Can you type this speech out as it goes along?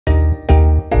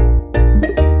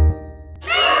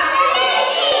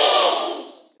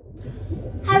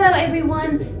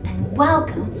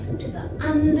Welcome to the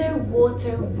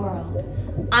underwater world.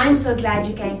 I'm so glad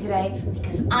you came today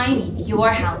because I need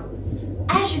your help.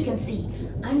 As you can see,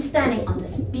 I'm standing on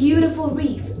this beautiful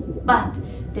reef, but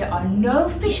there are no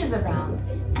fishes around,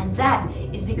 and that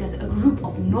is because a group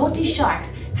of naughty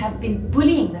sharks have been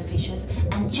bullying the fishes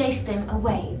and chased them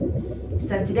away.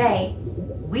 So today,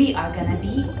 we are gonna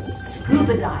be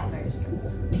scuba divers.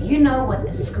 Do you know what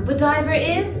a scuba diver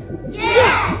is?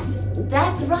 Yes!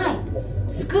 That's right.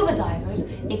 Scuba divers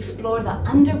explore the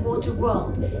underwater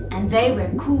world and they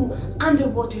wear cool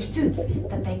underwater suits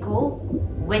that they call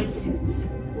wetsuits.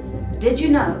 Did you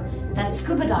know that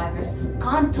scuba divers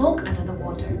can't talk under the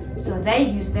water, so they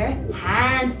use their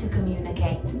hands to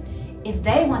communicate? If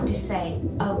they want to say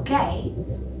okay,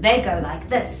 they go like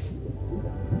this.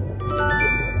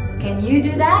 Can you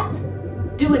do that?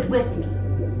 Do it with me.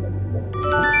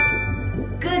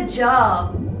 Good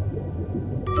job!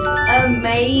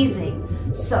 Amazing!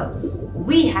 So,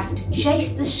 we have to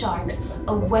chase the sharks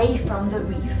away from the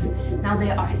reef. Now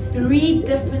there are 3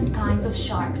 different kinds of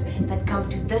sharks that come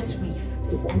to this reef,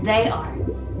 and they are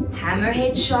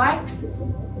hammerhead sharks,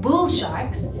 bull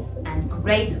sharks, and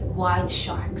great white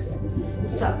sharks.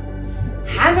 So,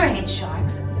 hammerhead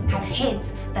sharks have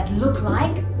heads that look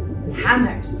like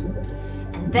hammers,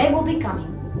 and they will be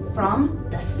coming from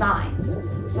the sides.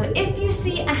 So if you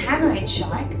see a hammerhead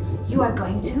shark, you are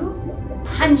going to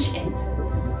punch it.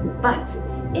 But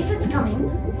if it's coming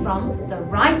from the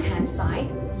right hand side,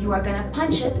 you are going to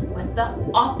punch it with the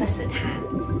opposite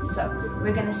hand. So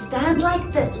we're going to stand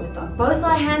like this with both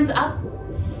our hands up,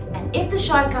 and if the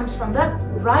shark comes from the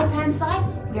right hand side,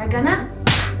 we are going to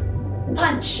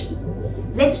punch.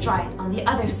 Let's try it on the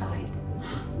other side.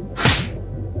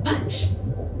 Punch.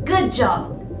 Good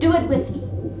job. Do it with me.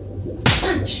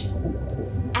 Punch.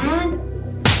 And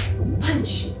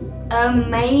punch.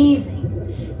 Amazing.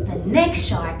 The next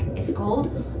shark is called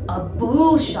a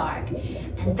bull shark,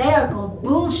 and they are called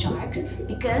bull sharks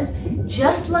because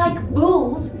just like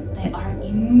bulls, they are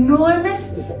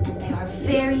enormous and they are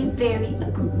very, very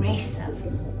aggressive.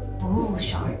 Bull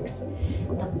sharks.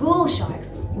 The bull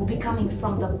sharks will be coming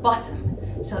from the bottom.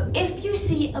 So if you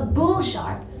see a bull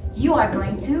shark, you are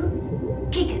going to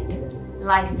kick it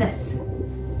like this.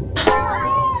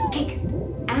 Kick it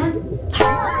and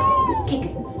kick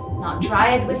it. Now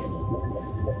try it with me.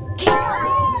 Kick.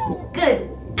 Good.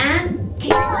 And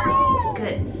kick.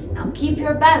 Good. Now keep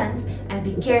your balance and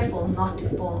be careful not to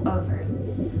fall over.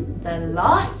 The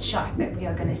last shark that we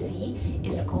are going to see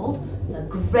is called the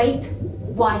great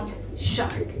white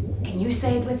shark. Can you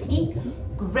say it with me?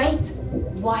 Great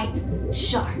white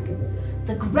shark.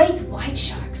 The great white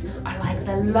sharks are like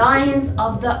the lions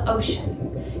of the ocean.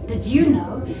 Did you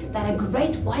know that a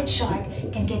great white shark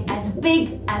can get as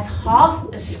big as half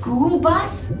a school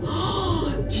bus?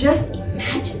 Just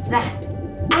imagine that.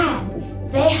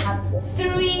 And they have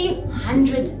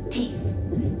 300 teeth.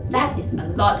 That is a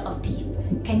lot of teeth.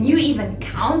 Can you even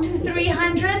count to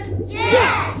 300?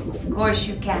 Yes! Of course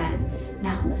you can.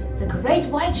 Now, the great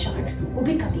white sharks will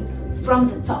be coming from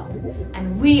the top,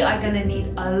 and we are going to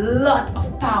need a lot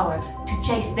of power to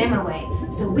chase them away.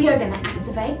 So we are going to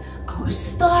activate our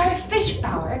starfish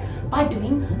power by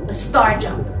doing a star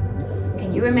jump.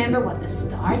 Can you remember what a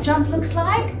star jump looks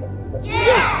like?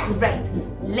 Yes! Great.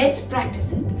 Let's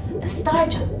practice it. A star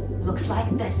jump looks like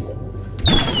this.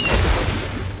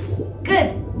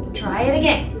 Good. Try it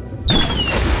again.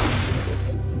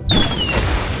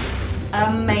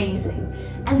 Amazing.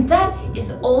 And that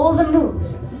is all the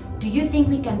moves. Do you think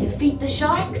we can defeat the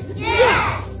sharks?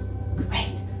 Yes!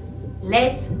 Great.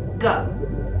 Let's go.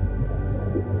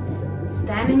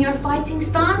 Stand in your fighting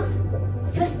stance,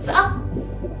 fists up,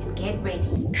 and get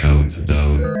ready.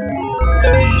 Countdown.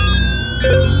 3,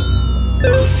 2.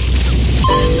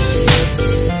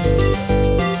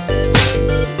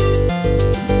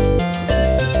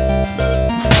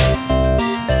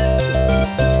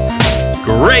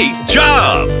 Great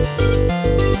job!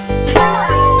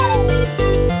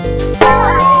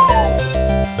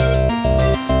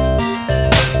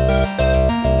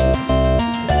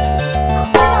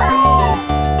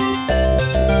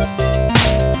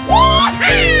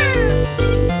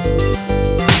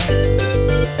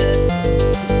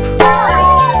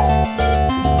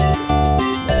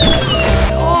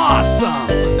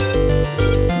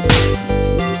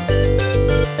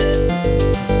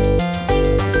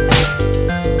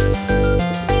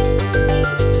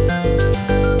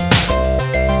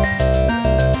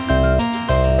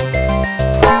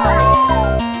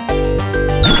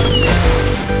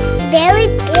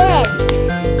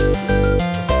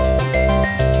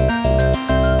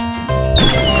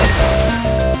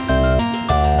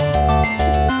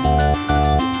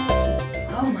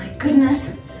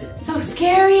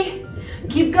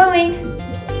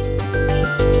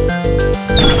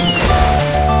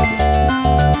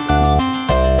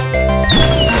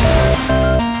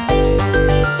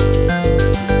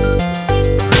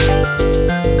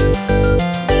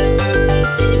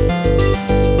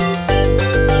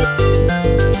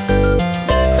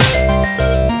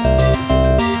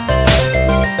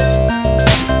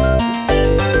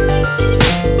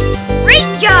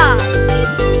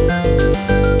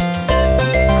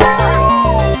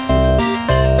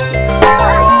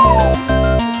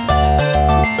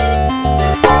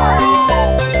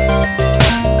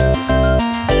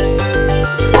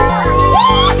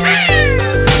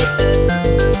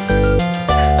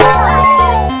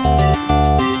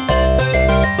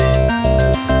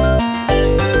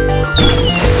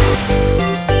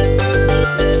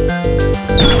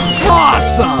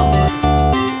 awesome!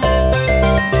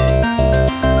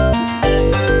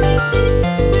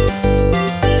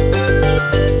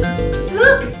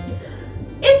 Look!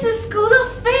 It's a school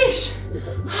of fish!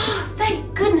 Oh,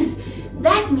 thank goodness!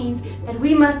 That means that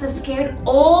we must have scared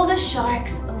all the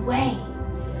sharks away.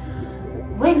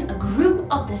 When a group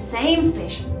of the same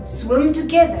fish swim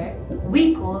together,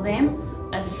 we call them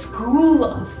a school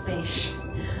of fish.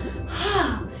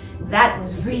 That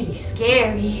was really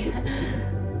scary.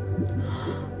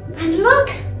 And look,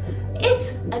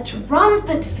 it's a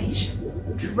trumpet fish.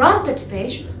 Trumpet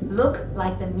fish look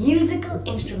like the musical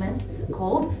instrument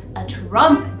called a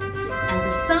trumpet. And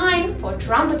the sign for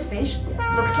trumpet fish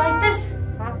looks like this.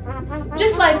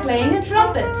 Just like playing a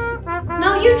trumpet.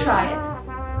 Now you try it.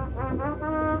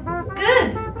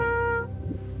 Good.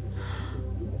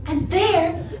 And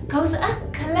there goes a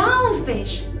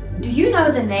clownfish. Do you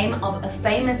know the name of a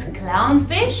famous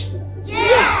clownfish?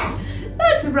 Yes!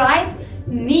 That's right.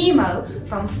 Nemo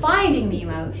from Finding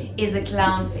Nemo is a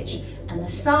clownfish. And the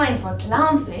sign for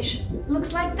clownfish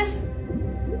looks like this.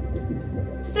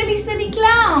 Silly, silly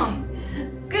clown.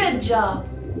 Good job.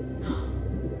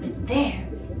 And there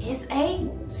is a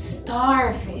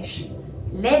starfish.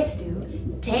 Let's do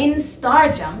 10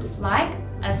 star jumps like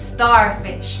a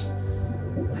starfish.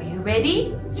 Are you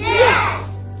ready?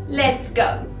 Yes! Let's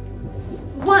go.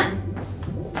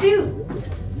 1, 2,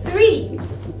 3,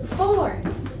 4,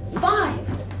 5,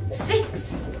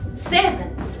 6,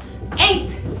 7,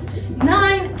 8,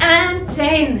 9, and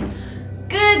 10.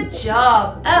 Good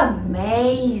job.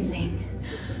 Amazing.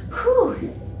 Whew.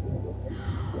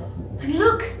 And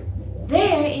look,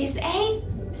 there is a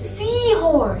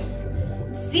seahorse.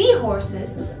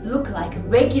 Seahorses look like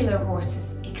regular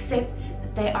horses, except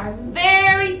that they are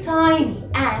very tiny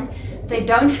and they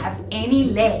don't have any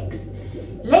legs.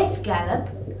 Let's gallop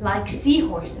like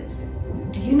seahorses.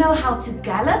 Do you know how to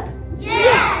gallop?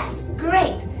 Yes!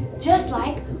 Great, just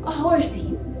like a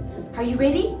horsey. Are you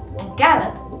ready? A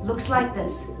gallop looks like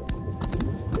this.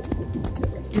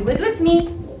 Do it with me.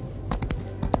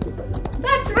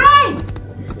 That's right!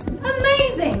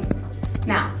 Amazing!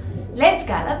 Now, let's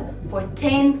gallop for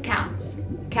 10 counts.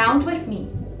 Count with me.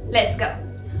 Let's go.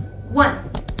 1,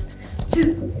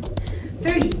 2,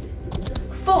 3,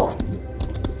 4,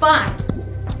 5,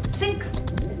 6,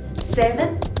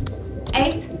 7,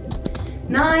 8,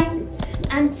 9,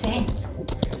 and 10.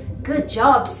 Good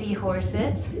job,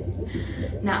 seahorses.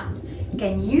 Now,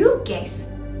 can you guess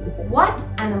what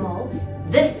animal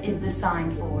this is the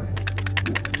sign for?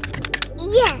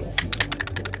 Yes!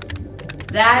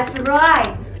 That's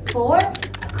right, for a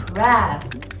crab.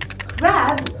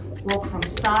 Crabs walk from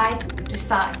side to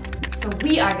side. So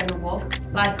we are going to walk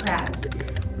like crabs.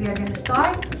 We are going to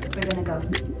start, we're going to go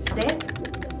step,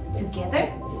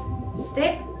 together,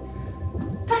 step,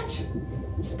 touch,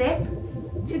 step,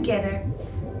 together,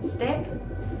 step,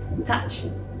 touch.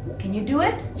 Can you do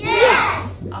it?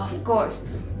 Yes! Of course.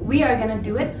 We are going to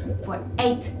do it for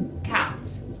 8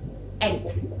 counts. 8.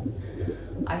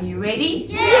 Are you ready?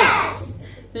 Yes!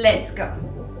 Let's go.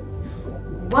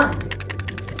 1,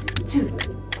 2,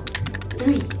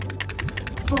 3,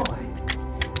 4,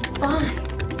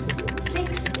 5,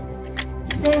 6,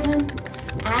 7,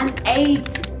 and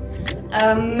 8.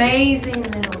 Amazing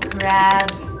little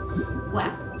crabs.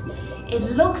 Wow, it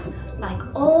looks like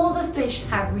all the fish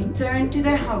have returned to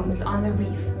their homes on the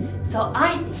reef. So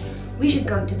I think we should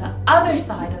go to the other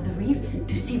side of the reef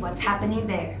to see what's happening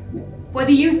there. What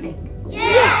do you think?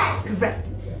 Yes! Great.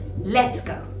 Let's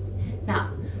go.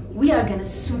 Now, we are going to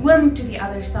swim to the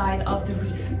other side of the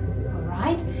reef. All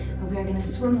right? And we are going to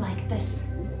swim like this.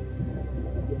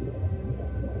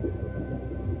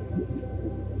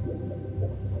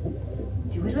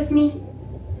 Do it with me.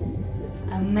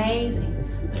 Amazing.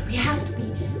 But we have to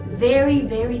be very,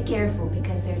 very careful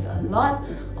because there's a lot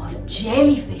of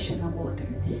jellyfish in the water.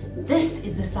 This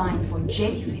is the sign for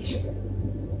jellyfish.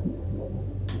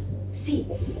 See,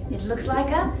 it looks like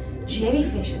a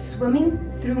jellyfish is swimming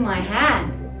through my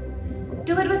hand.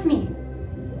 Do it with me.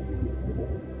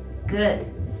 Good.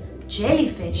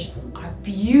 Jellyfish are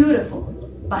beautiful,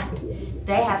 but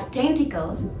they have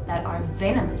tentacles that are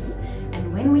venomous.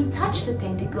 And when we touch the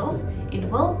tentacles, it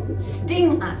will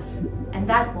sting us and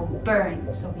that will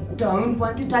burn. So we don't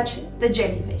want to touch the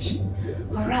jellyfish.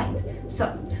 All right,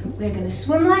 so we're going to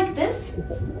swim like this.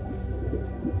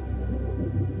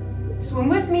 Swim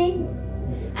with me.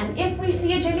 And if we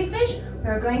see a jellyfish,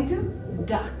 we're going to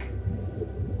duck.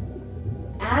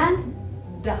 And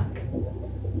duck.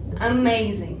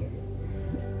 Amazing.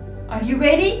 Are you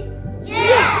ready?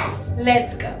 Yes!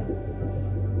 Let's go.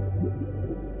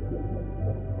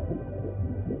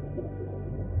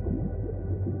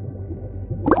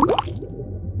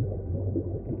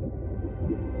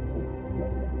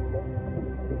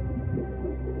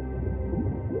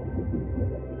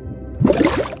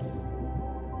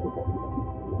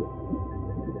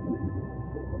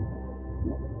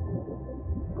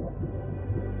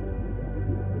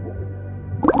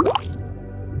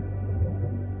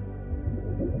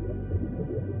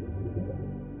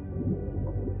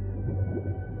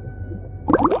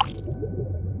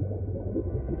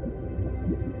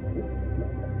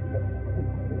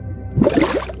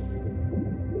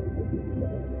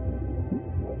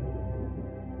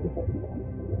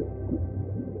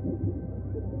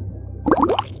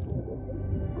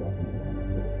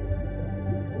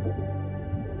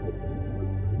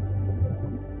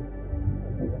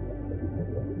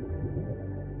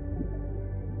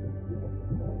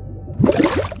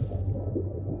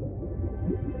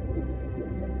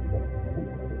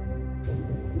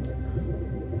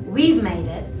 made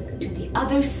it to the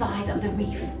other side of the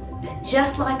reef. And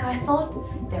just like I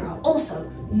thought, there are also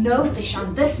no fish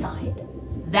on this side.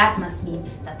 That must mean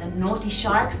that the naughty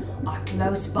sharks are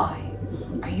close by.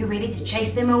 Are you ready to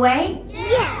chase them away?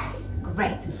 Yes.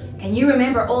 Great. Can you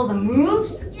remember all the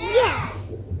moves?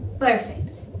 Yes.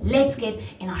 Perfect. Let's get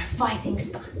in our fighting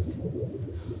stance.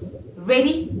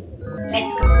 Ready?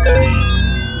 Let's go. 3,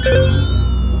 2,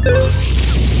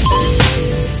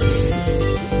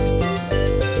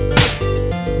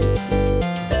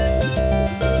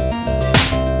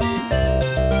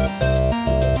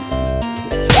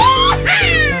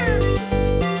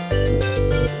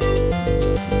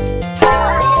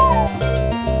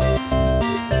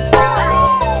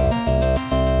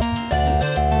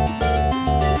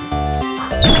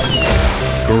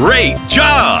 Great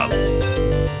job!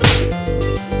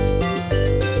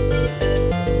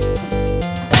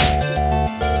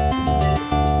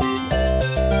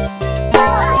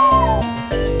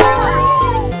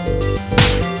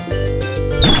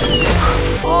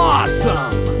 Awesome!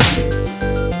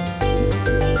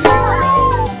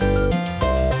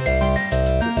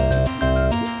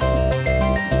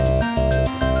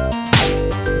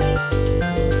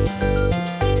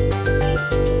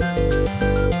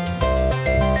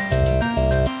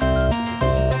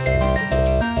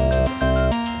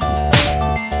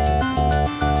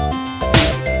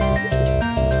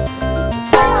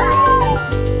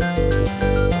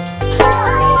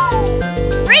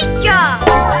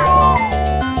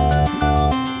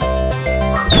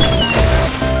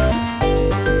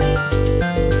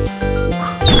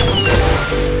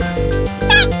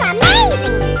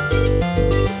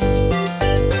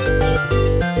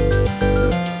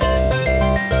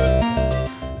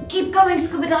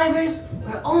 Scuba divers,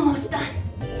 we're almost done.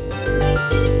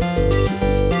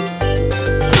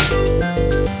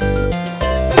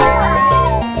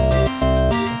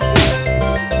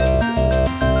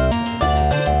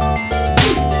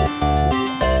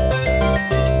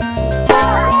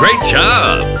 Great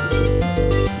job!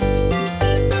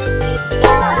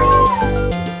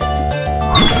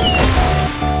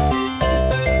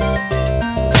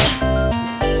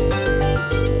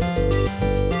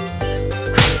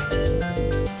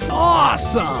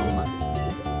 Awesome!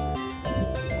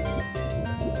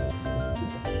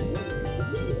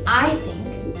 I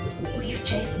think we've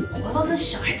chased all of the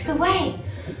sharks away.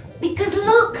 Because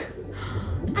look!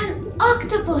 An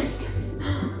octopus!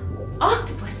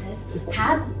 Octopuses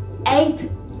have 8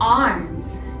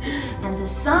 arms. And the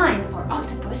sign for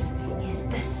octopus is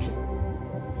this.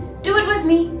 Do it with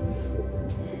me.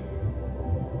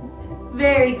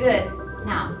 Very good.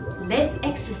 Now, let's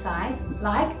exercise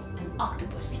like an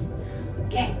octopus.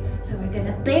 Okay, so we're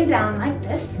gonna bend down like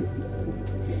this.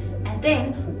 And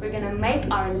then we're gonna make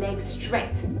our legs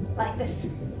straight, like this.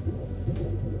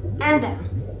 And down.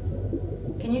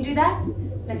 Can you do that?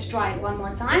 Let's try it one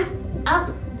more time. Up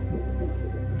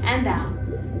and down.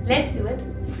 Let's do it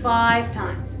 5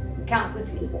 times. Count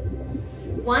with me.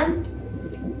 1,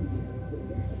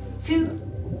 2,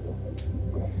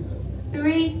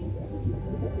 3,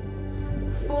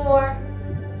 4,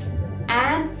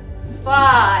 and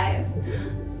 5.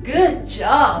 Good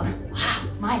job. Wow,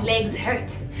 my legs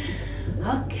hurt.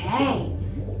 Okay,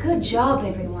 good job,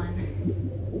 everyone.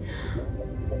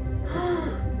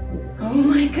 Oh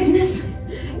my goodness,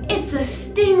 it's a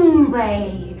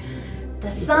stingray. The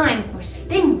sign for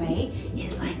stingray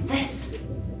is like this.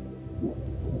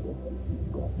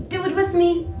 Do it with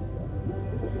me.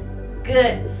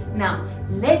 Good. Now,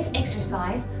 let's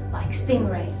exercise like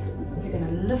stingrays. You're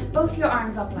gonna lift both your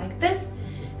arms up like this,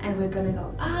 and we're gonna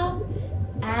go up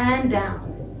and down.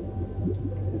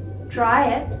 Try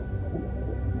it.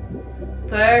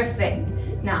 Perfect.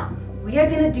 Now, we are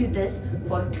gonna do this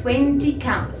for 20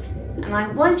 counts. And I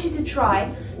want you to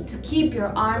try to keep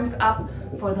your arms up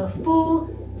for the full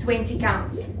 20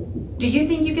 counts. Do you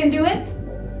think you can do it?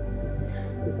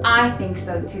 I think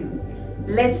so too.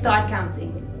 Let's start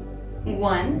counting.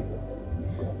 1,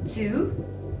 2,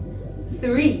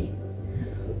 3,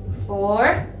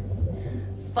 4,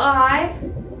 5,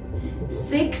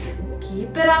 6,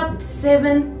 keep it up,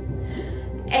 7,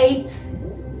 8,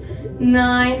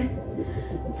 9,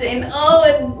 10, oh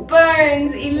it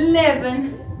burns,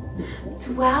 11,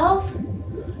 12,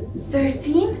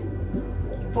 13,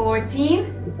 14,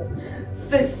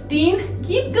 15,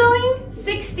 keep going,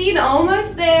 16,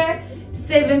 almost there,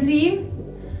 17,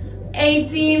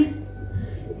 18,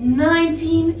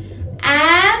 19,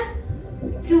 and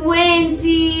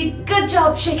 20. Good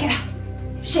job, shake it out,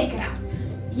 shake it out.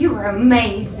 You are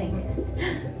amazing,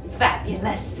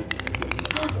 fabulous.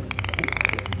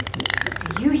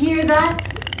 You hear that?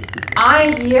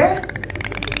 I hear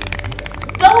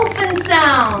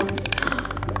sounds.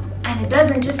 And it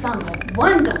doesn't just sound like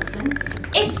one dolphin,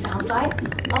 it sounds like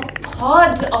a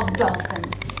pod of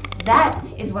dolphins. That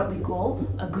is what we call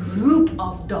a group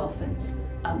of dolphins,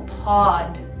 a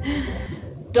pod.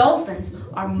 Dolphins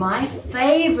are my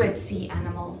favorite sea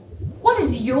animal. What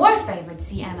is your favorite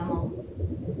sea animal?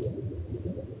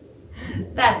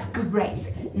 That's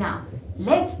great. Now,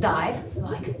 let's dive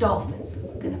like dolphins.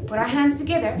 We're gonna put our hands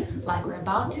together like we're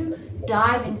about to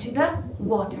dive into the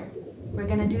water. We're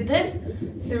gonna do this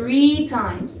 3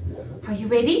 times. Are you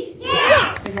ready?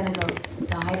 Yes! We're gonna go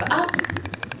dive up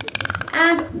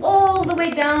and all the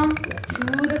way down to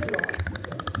the floor.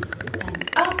 And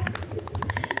up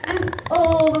and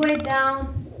all the way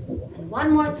down. And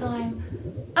one more time.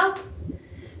 Up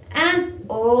and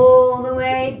all the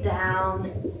way down.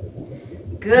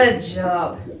 Good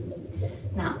job.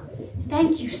 Now,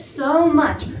 thank you so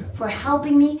much for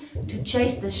helping me to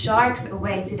chase the sharks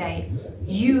away today.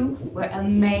 You were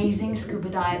amazing scuba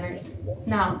divers.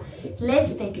 Now,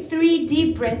 let's take 3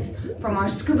 deep breaths from our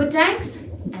scuba tanks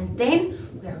and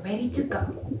then we are ready to go.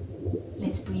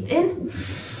 Let's breathe in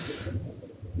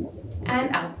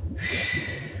and out.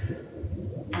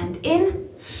 And in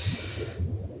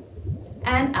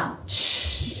and out.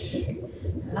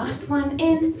 Last one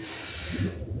in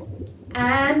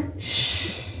and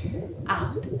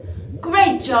out.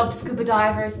 Great job, scuba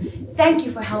divers. Thank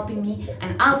you for helping me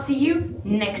and I'll see you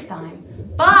next time.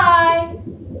 Bye!